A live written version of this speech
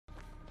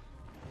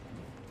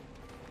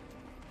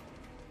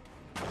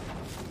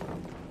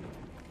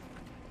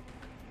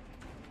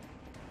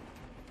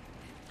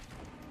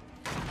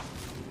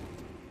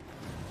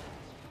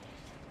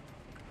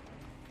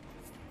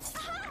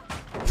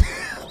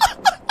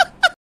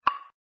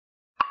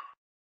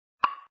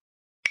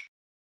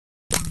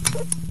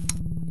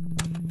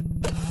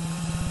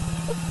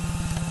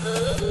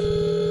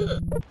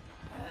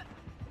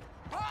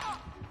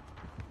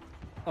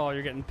Oh,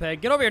 you're getting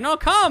pegged. Get over here. No,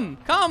 come.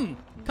 Come.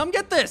 Come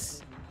get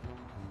this.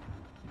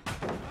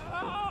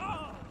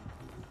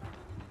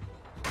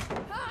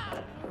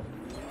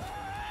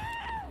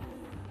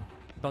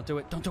 Don't do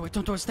it. Don't do it.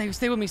 Don't do it. Stay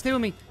with me. Stay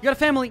with me. You got a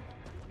family.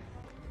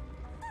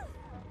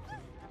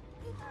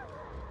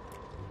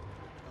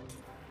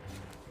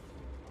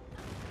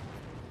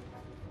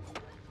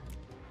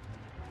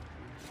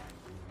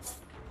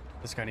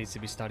 This guy needs to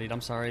be studied.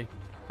 I'm sorry.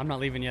 I'm not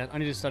leaving yet. I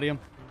need to study him.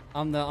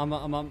 I'm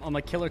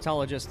a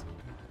killertologist.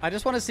 I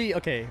just want to see.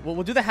 Okay, well,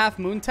 we'll do the half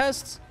moon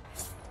test.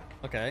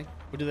 Okay,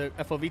 we'll do the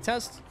FOV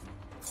test.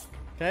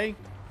 Okay,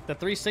 the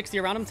 360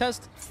 around him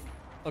test.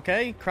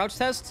 Okay, crouch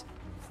test.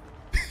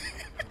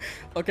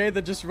 Okay,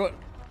 the just. Oh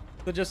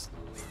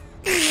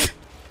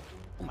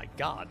my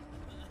god.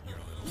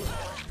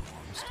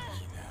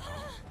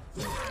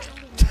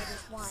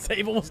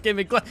 Save almost gave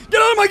me. Get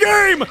out of my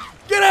game!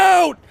 Get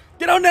out!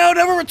 Get out now!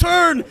 Never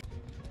return!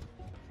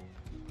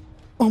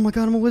 Oh my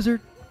god, I'm a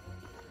wizard.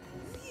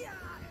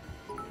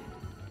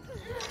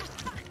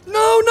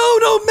 No!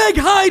 Meg,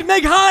 hide!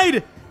 Meg,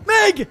 hide!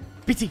 Meg!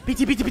 BT, block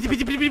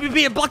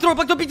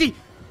the door, BT!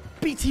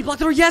 BT, block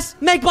the door, yes!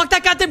 Meg, block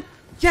that goddamn...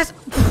 Yes!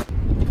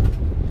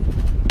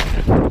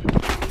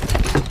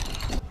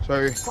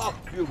 Sorry. Fuck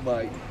you,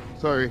 mate.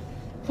 Sorry.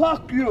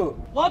 Fuck you.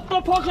 What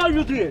the fuck are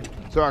you doing?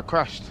 So I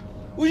crashed.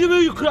 What do you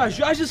mean you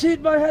crashed? I just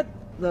hit my head.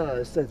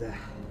 No, stay there.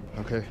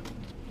 Okay.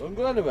 Don't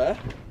go anywhere.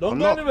 Don't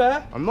go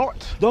anywhere. I'm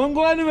not. Don't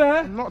go anywhere.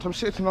 I'm not. I'm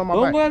sitting on my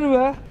Don't back. go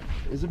anywhere.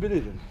 Is it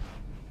bleeding?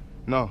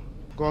 No.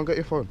 Go and get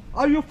your phone.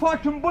 Are you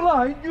fucking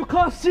blind? You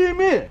can't see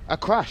me. I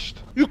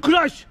crashed. You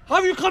crashed. How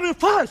are you coming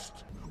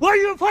fast? Why are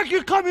you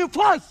fucking coming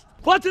fast?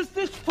 What is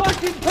this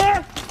fucking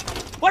path?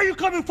 Why are you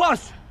coming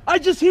fast? I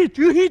just hit.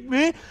 You hit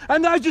me,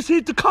 and I just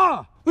hit the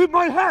car with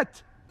my head.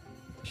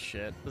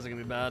 Shit, this is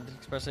gonna be bad,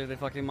 especially if they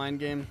fucking mind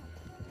game.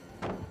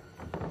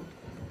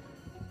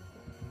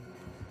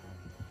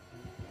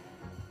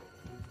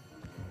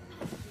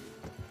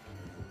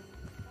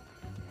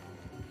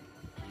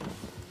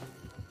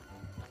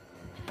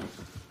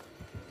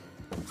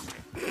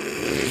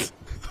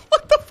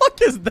 What the fuck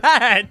is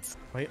that?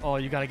 Wait, oh,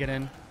 you gotta get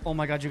in. Oh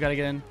my god, you gotta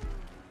get in.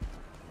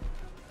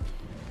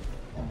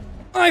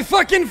 I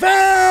fucking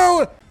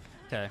fell!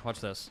 Okay, watch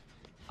this.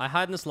 I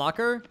hide in this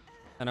locker,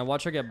 and I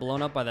watch her get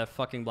blown up by that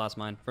fucking blast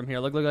mine. From here,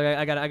 look,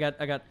 I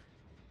got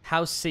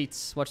house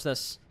seats. Watch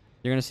this.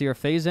 You're gonna see her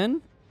phase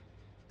in.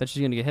 Then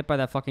she's gonna get hit by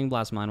that fucking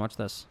blast mine. Watch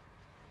this.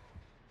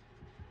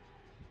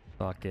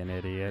 Fucking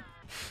idiot.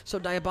 So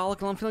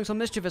diabolical. I'm feeling so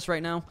mischievous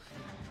right now.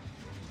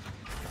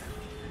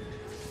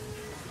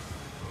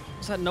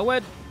 Is that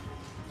NOED?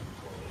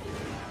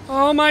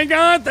 Oh my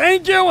god,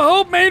 thank you!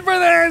 Hope made for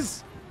this!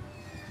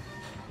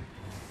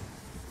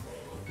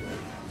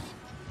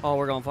 Oh,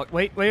 we're going fuck.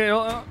 Wait.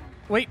 Got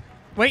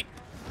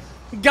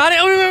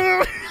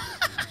it!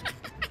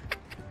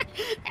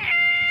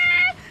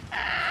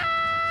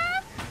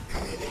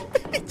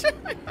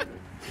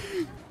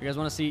 You guys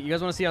want to see? You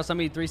guys want to see how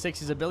somebody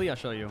 360s a Billy? I'll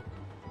show you.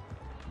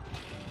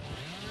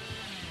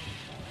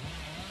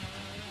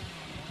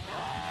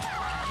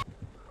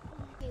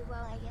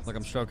 Look,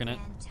 I'm stroking it.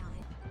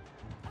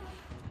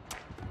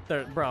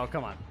 There, bro,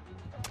 come on.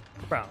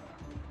 Bro.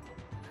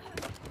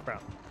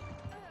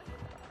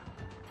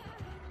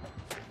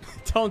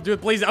 Don't do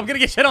it, please. I'm gonna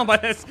get shit on by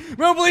this.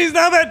 Bro, please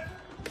stop it.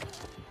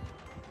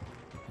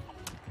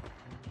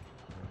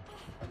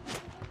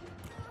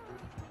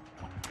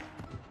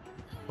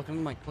 Look at the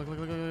mic. Look.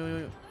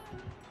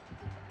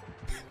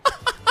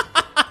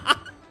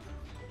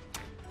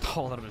 Oh, that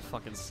would have been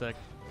fucking sick.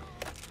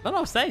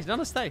 No, stay.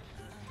 No, stay.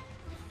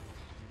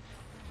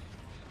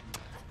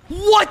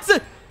 What?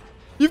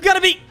 You've got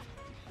to be...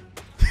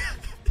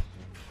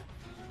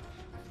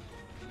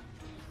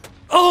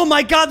 Oh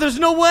my god, there's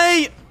no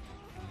way!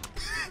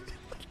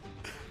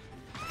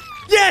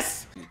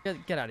 Yes!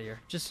 Get out of here.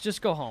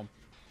 Just go home.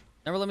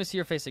 Never let me see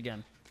your face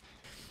again.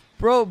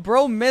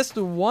 Bro missed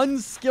one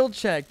skill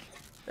check.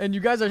 And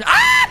you guys are...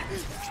 Ah!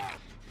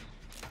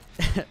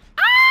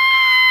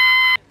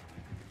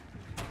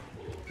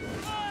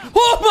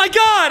 Oh my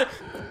god!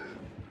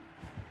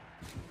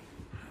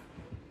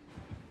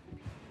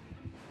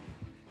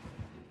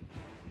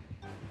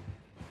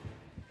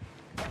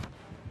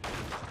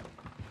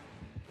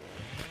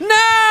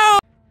 No!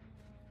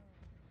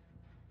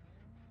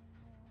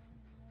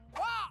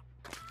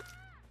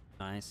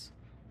 Nice.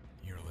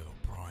 Your little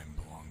prime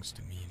belongs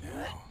to me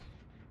now.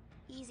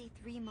 Easy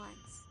 3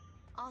 months.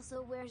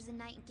 Also, where's the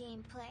night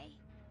gameplay?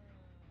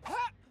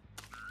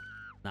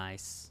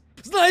 Nice.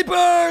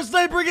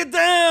 Sniper, get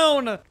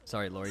down!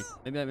 Sorry, Lori.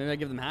 Maybe I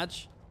give them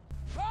hatch.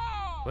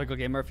 Wiggle,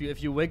 gamer.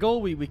 If you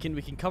wiggle, we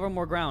can cover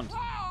more ground.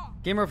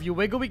 Gamer, if you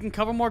wiggle, we can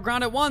cover more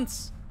ground at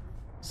once.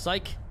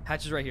 Psych.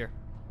 Hatch is right here.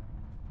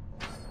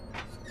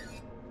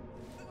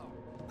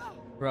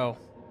 Bro,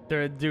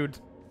 dude.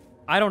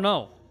 I don't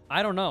know.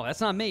 That's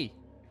not me.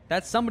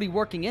 That's somebody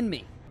working in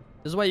me.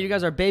 This is why you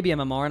guys are baby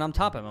MMR and I'm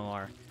top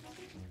MMR.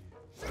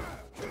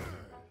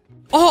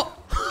 Oh!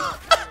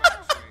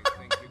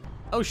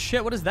 Oh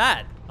shit, what is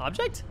that?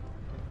 Object?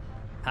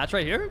 Hatch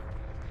right here?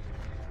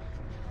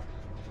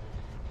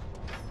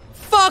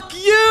 Fuck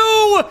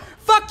you!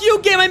 Fuck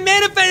you, game! I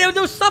manifested.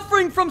 No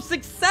suffering from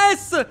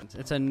success.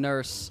 It's a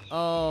nurse.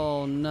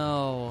 Oh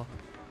no.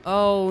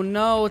 Oh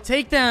no.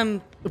 Take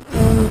them.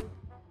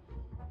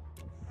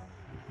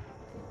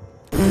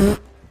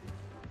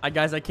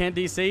 Guys, I can't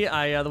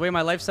DC. The way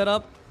my life's set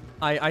up,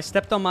 I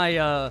stepped on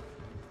my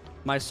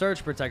my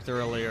surge protector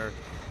earlier. Your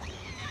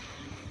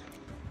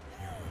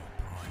little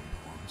prime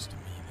belongs to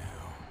me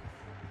now.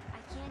 I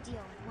can't deal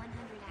with 100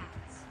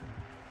 outs.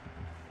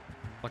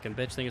 Fucking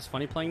bitch, think it's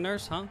funny playing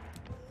nurse, huh?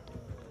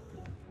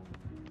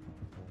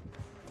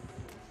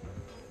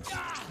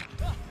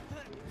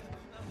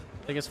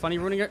 Think it's funny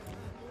ruining it?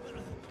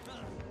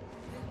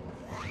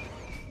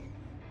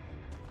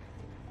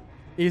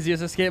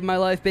 Easiest escape of my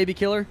life, baby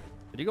killer.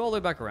 Did you go all the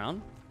way back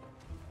around?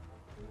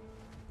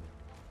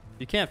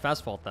 You can't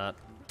fast fault that.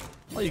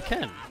 Oh, you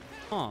can.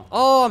 Huh.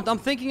 Oh, I'm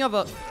thinking of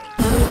a...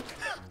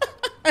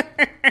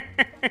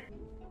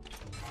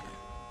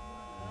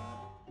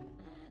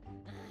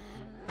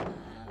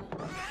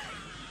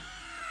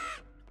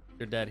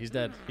 You're dead. He's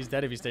dead. He's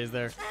dead if he stays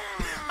there.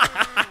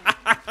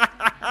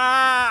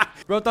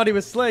 Bro thought he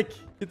was slick.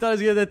 He thought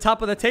he was at the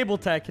top of the table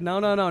tech. No,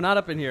 no, no. Not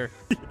up in here.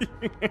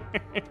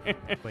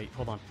 Wait,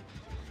 hold on.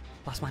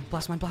 Blast mine,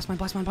 blast mine, blast mine,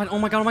 blast mine, blast mine.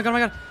 Oh my god, oh my god, oh my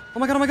god. Oh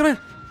my god, oh my god, oh my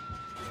god.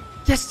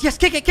 Yes, yes,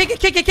 kick it, kick it,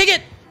 kick it,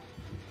 kick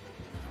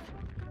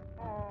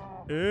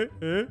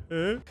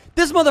it.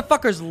 This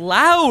motherfucker's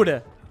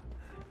loud.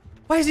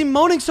 Why is he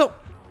moaning so...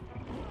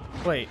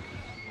 Wait.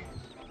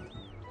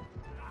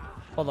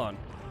 Hold on.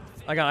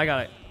 I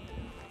got it.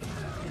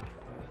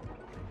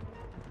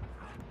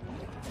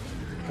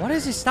 Why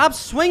does he stop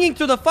swinging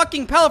through the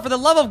fucking pallet? For the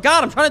love of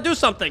God, I'm trying to do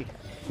something.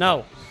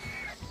 No.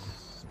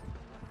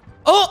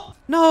 Oh!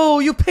 No,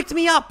 you picked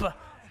me up.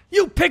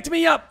 You picked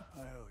me up.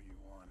 I owe you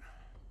one.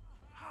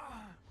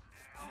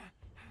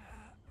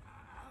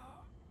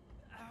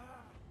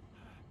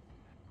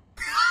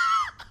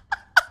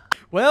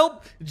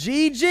 Well,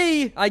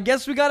 GG. I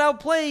guess we got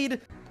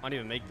outplayed. I didn't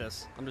even make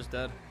this. I'm just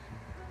dead.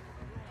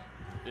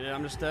 Yeah,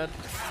 I'm just dead.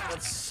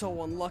 That's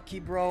so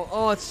unlucky, bro.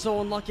 Oh, it's so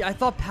unlucky. I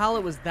thought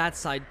pallet was that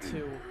side,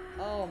 too.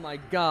 Oh, my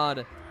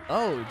God.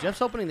 Oh,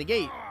 Jeff's opening the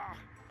gate.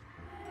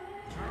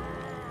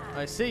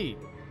 I see.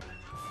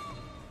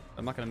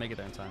 I'm not going to make it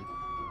there in time.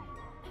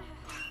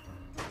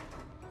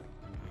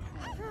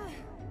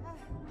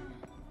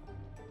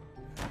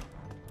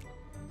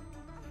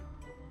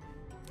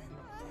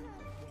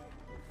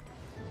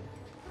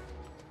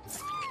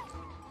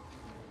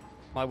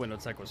 My window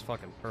tech was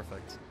fucking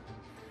perfect.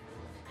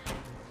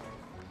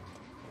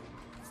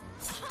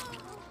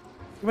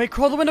 Wait,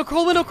 crawl the window,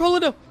 crawl the window, crawl the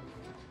window!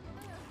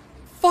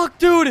 Fuck,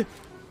 dude!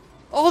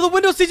 Oh, the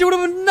window seats would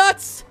have been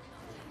nuts!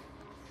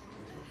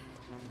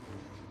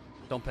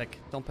 Don't pick,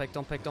 don't pick,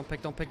 don't pick, don't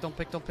pick, don't pick, don't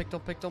pick, don't pick,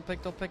 don't pick, don't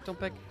pick, don't pick, don't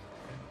pick.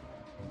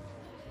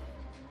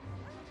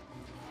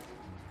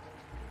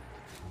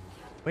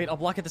 Wait, I'll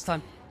block it this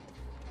time.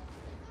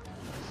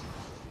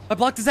 I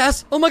blocked his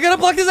ass! Oh my god, I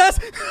blocked his ass!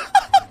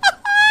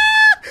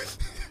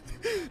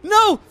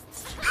 No!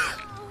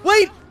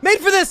 Wait! Made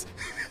for this!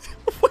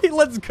 Wait,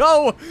 let's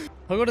go!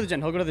 He'll go to the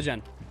gen. He'll go to the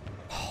gen.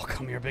 Oh,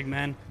 come here, big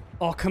man.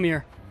 Oh, come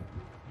here.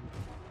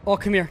 Oh,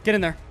 come here. Get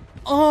in there.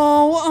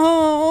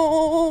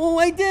 Oh,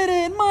 I did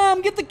it!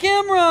 Mom, get the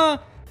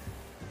camera!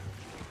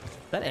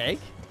 That egg?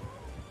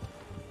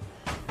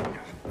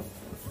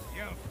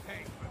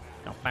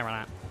 No, fire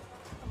on that.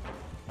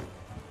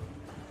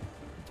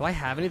 Do I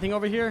have anything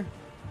over here?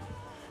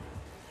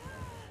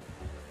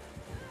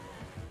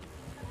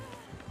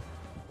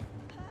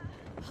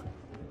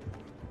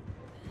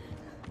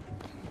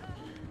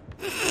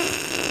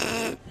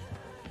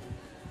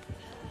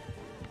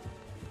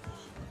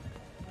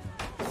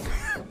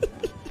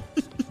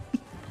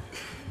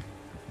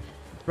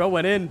 Bro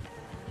went in.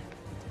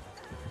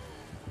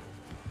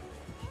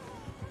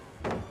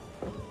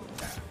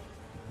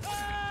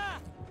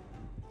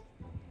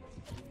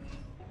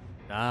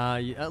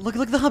 Look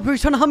at the hub.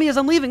 He's trying to hum me as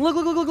I'm leaving. Look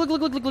at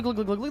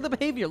the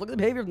behavior. Look at the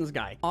behavior of this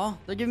guy. Oh,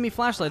 they're giving me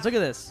flashlights. Look at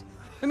this.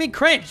 Look at me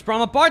cringe, bro.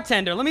 I'm a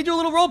bartender. Let me do a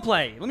little role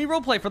play. Let me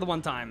role play for the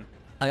one time.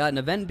 I got an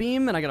event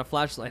beam and I got a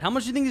flashlight. How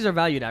much do you think these are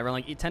valued at? Around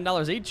like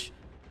 $10 each? You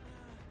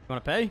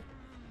want to pay?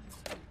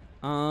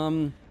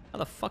 How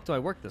the fuck do I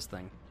work this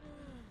thing?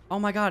 Oh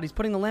my god, he's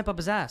putting the lamp up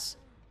his ass.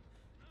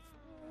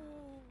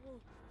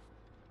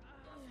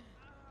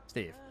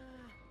 Steven.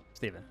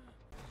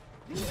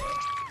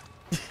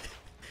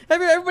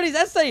 Everybody's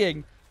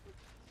essaying.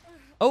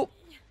 Oh,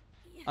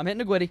 I'm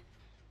hitting a Gwitty.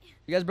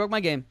 You guys broke my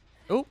game.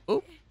 Oh,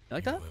 you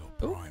like that?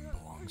 Oh,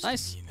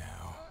 nice.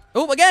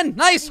 Oh, again,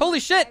 nice. Holy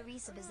shit.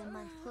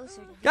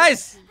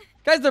 Guys,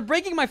 they're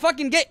breaking my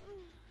fucking gate.